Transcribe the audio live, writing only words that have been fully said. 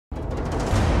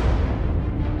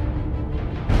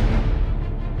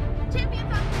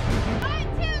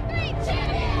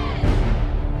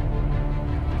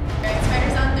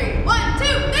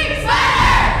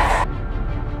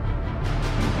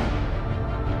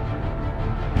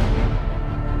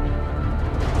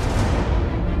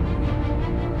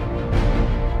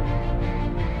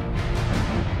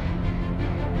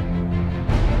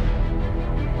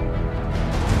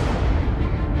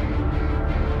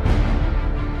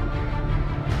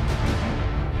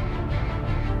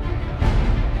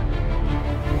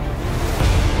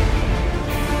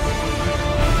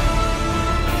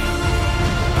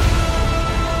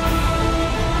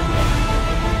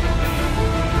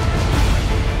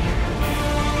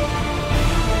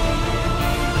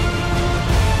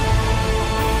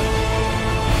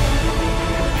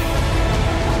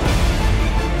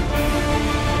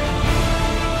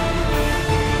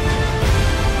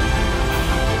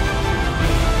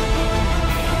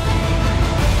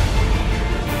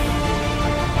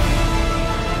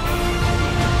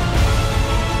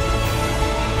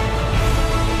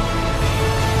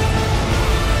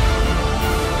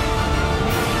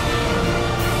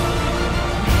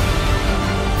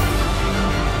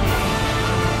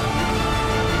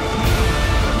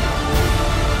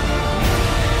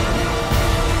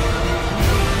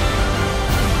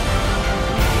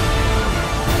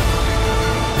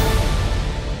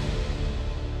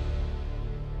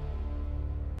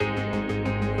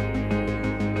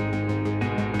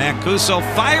Mancuso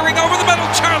firing over the middle.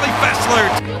 Charlie Fessler.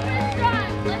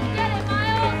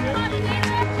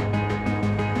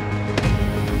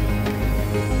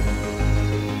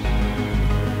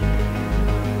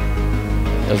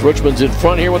 As Richmond's in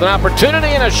front here with an opportunity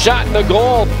and a shot in the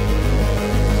goal.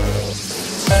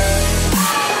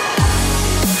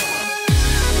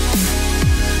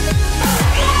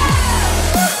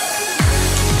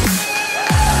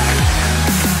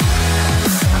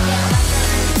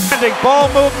 Ball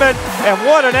movement, and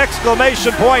what an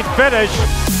exclamation point finish.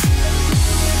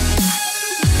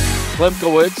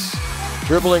 Klimkowicz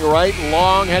dribbling right,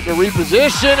 long, had to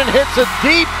reposition and hits a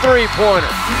deep three-pointer.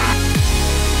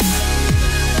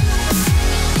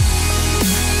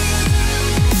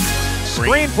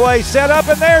 Screenplay set up,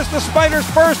 and there's the Spiders'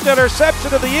 first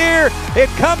interception of the year. It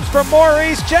comes from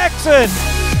Maurice Jackson.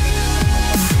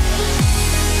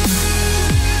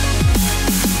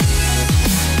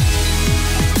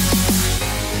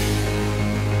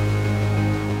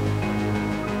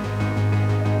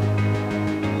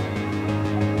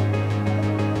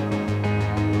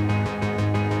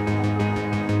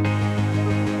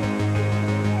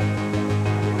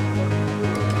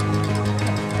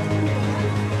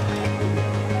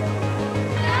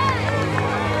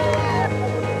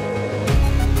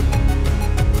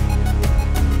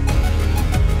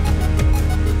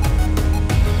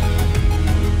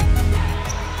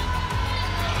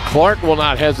 Clark will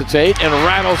not hesitate and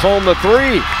rattles home the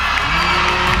three.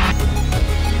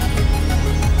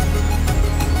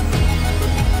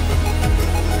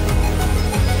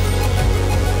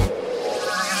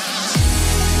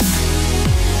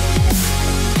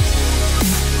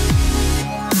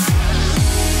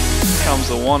 Comes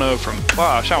the 1-0 from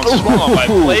Bosch. That one's swung on by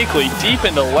Blakely deep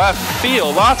into left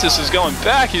field. Lotsis is going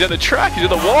back. He's at the track. He's at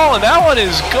the wall, and that one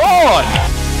is gone.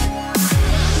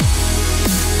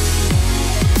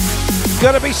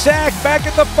 Going to be sacked back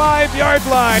at the 5-yard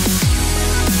line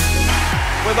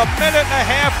with a minute and a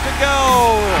half to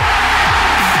go.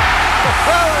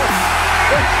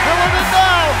 They're killing it now.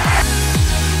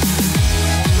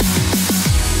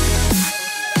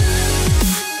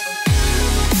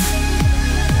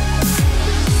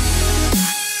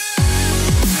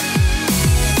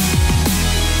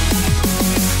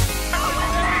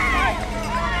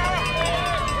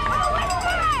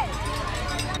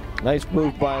 Nice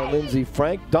move by Lindsey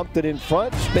Frank, dumped it in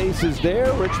front, space is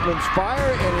there, Richmond's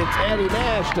fire, and it's Addie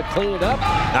Nash to clean it up.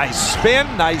 Nice spin,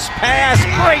 nice pass,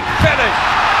 great finish.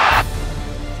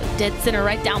 Dead center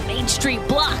right down Main Street,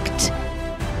 blocked.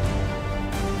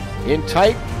 In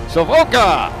tight,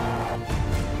 Savoca.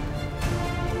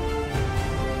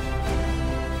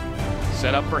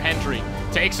 Set up for Hendry,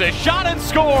 takes a shot and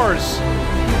scores.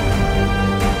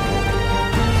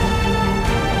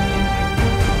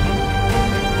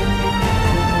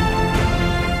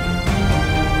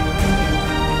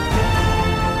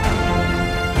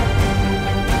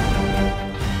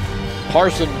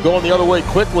 Parson going the other way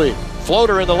quickly.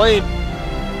 Floater in the lane.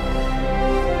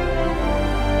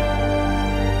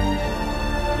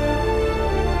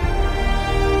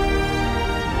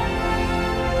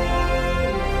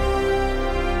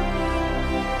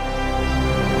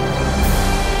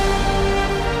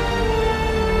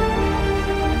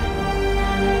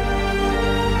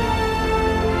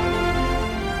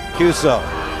 Mancuso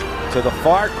to the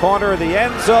far corner of the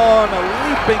end zone. A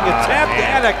leaping attempt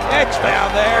and a catch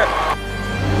down there.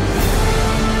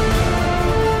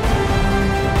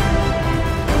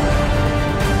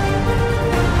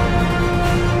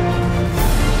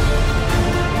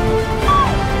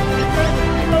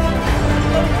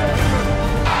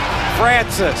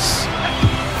 Francis,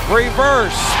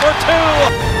 reverse for two.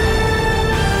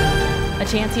 A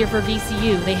chance here for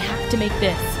VCU. They have to make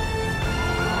this.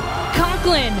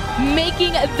 Conklin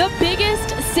making the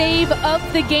biggest save of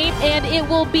the game, and it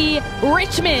will be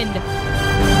Richmond